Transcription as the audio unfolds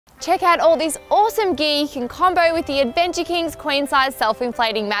Check out all this awesome gear you can combo with the Adventure Kings queen size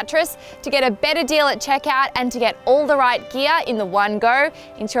self-inflating mattress to get a better deal at checkout and to get all the right gear in the one go,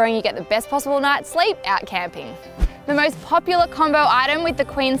 ensuring you get the best possible night's sleep out camping. The most popular combo item with the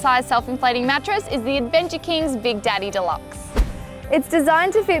queen size self-inflating mattress is the Adventure Kings Big Daddy Deluxe. It's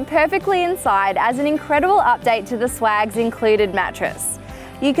designed to fit perfectly inside as an incredible update to the Swag's included mattress.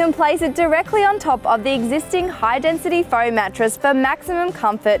 You can place it directly on top of the existing high-density foam mattress for maximum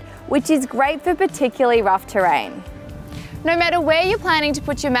comfort, which is great for particularly rough terrain. No matter where you're planning to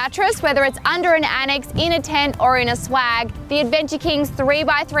put your mattress, whether it's under an annex, in a tent or in a Swag, the Adventure Kings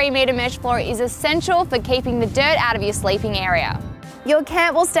 3x3 metre mesh floor is essential for keeping the dirt out of your sleeping area. Your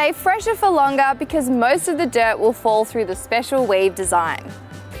camp will stay fresher for longer because most of the dirt will fall through the special weave design.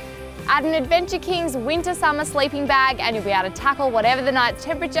 Add an Adventure Kings winter-summer sleeping bag and you'll be able to tackle whatever the night's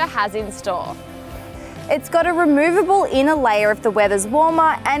temperature has in store. It's got a removable inner layer if the weather's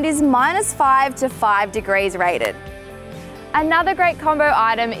warmer and is -5 to 5 degrees rated. Another great combo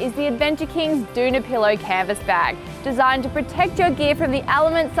item is the Adventure Kings Doona Pillow Canvas Bag, designed to protect your gear from the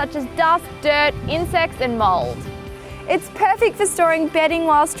elements such as dust, dirt, insects and mould. It's perfect for storing bedding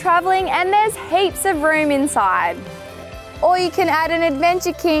whilst travelling and there's heaps of room inside. Or you can add an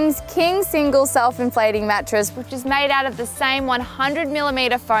Adventure Kings King Single Self-Inflating Mattress, which is made out of the same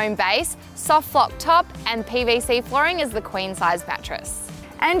 100mm foam base, soft flock top and PVC flooring as the queen size mattress.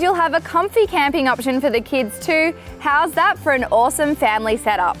 And you'll have a comfy camping option for the kids too. How's that for an awesome family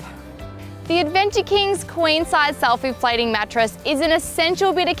setup? The Adventure Kings queen size self-inflating mattress is an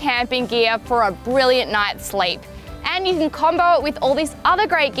essential bit of camping gear for a brilliant night's sleep. And you can combo it with all this other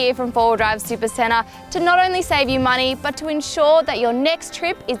great gear from 4-wheel drive Supacentre to not only save you money, but to ensure that your next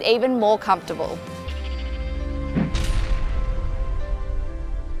trip is even more comfortable.